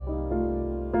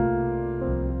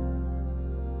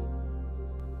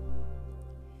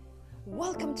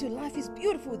to Life is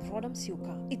Beautiful with Rodham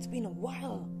Siuka. It's been a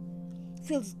while.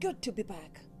 Feels good to be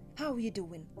back. How are you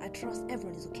doing? I trust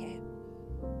everyone is okay.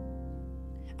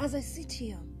 As I sit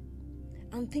here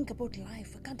and think about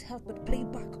life, I can't help but play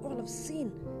back all I've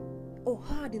seen or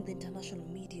heard in the international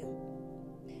media.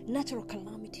 Natural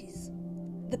calamities,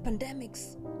 the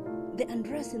pandemics, the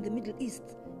unrest in the Middle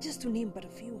East, just to name but a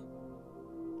few.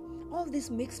 All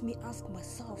this makes me ask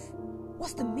myself,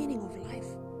 what's the meaning of life?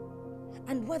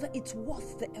 And whether it's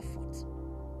worth the effort.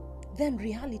 Then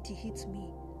reality hits me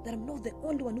that I'm not the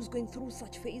only one who's going through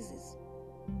such phases.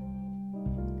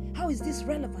 How is this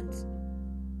relevant,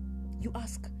 you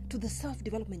ask, to the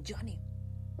self-development journey?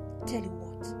 Tell you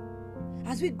what,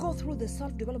 as we go through the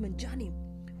self-development journey,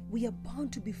 we are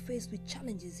bound to be faced with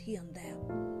challenges here and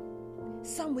there.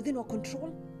 Some within our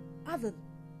control,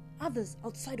 others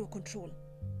outside our control.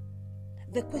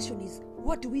 The question is,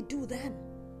 what do we do then?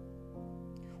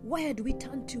 Where do we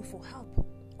turn to for help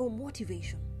or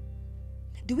motivation?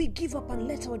 Do we give up and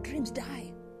let our dreams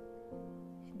die?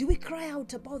 Do we cry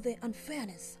out about the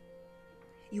unfairness?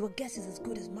 Your guess is as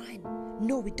good as mine.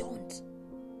 No, we don't.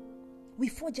 We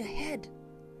forge ahead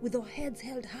with our heads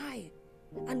held high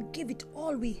and give it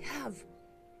all we have,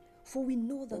 for we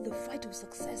know that the fight of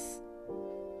success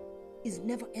is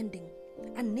never ending,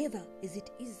 and neither is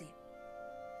it easy.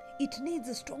 It needs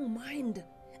a strong mind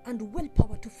and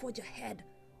willpower to forge ahead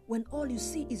when all you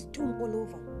see is doom all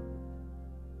over.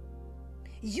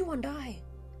 You and I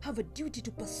have a duty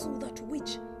to pursue that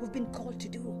which we've been called to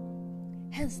do.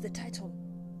 Hence the title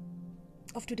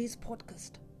of today's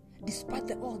podcast, Despite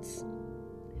the Odds.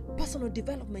 Personal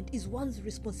development is one's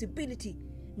responsibility,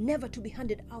 never to be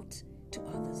handed out to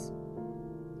others.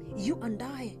 You and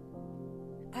I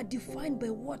are defined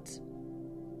by what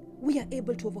we are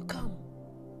able to overcome.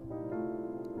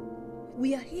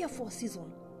 We are here for a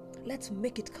season. Let's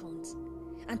make it count.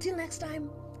 Until next time,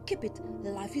 keep it.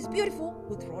 Life is Beautiful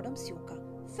with Rodham Siuka.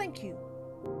 Thank you.